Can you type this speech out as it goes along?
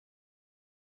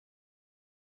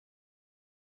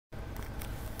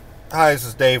Hi, this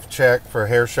is Dave Check for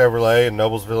Hare Chevrolet in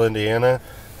Noblesville, Indiana.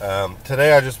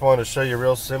 Today I just wanted to show you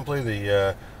real simply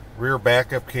the rear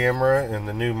backup camera in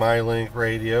the new MyLink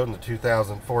radio in the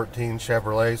 2014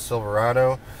 Chevrolet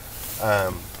Silverado.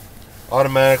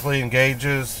 Automatically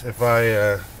engages if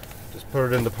I just put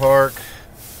it into park.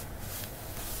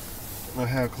 I don't know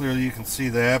how clearly you can see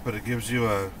that, but it gives you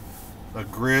a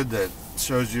grid that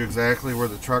shows you exactly where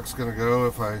the truck's going to go.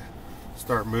 If I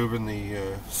start moving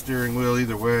the steering wheel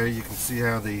either way, you can see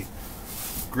how the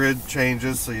grid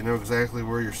changes, so you know exactly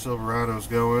where your Silverado is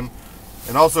going.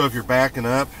 And also, if you're backing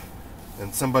up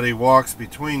and somebody walks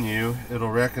between you, it'll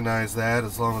recognize that.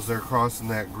 As long as they're crossing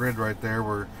that grid right there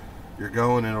where you're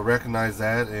going, it'll recognize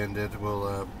that, and it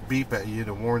will beep at you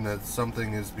to warn that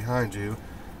something is behind you.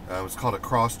 It's called a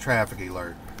cross traffic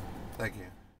alert. Thank you.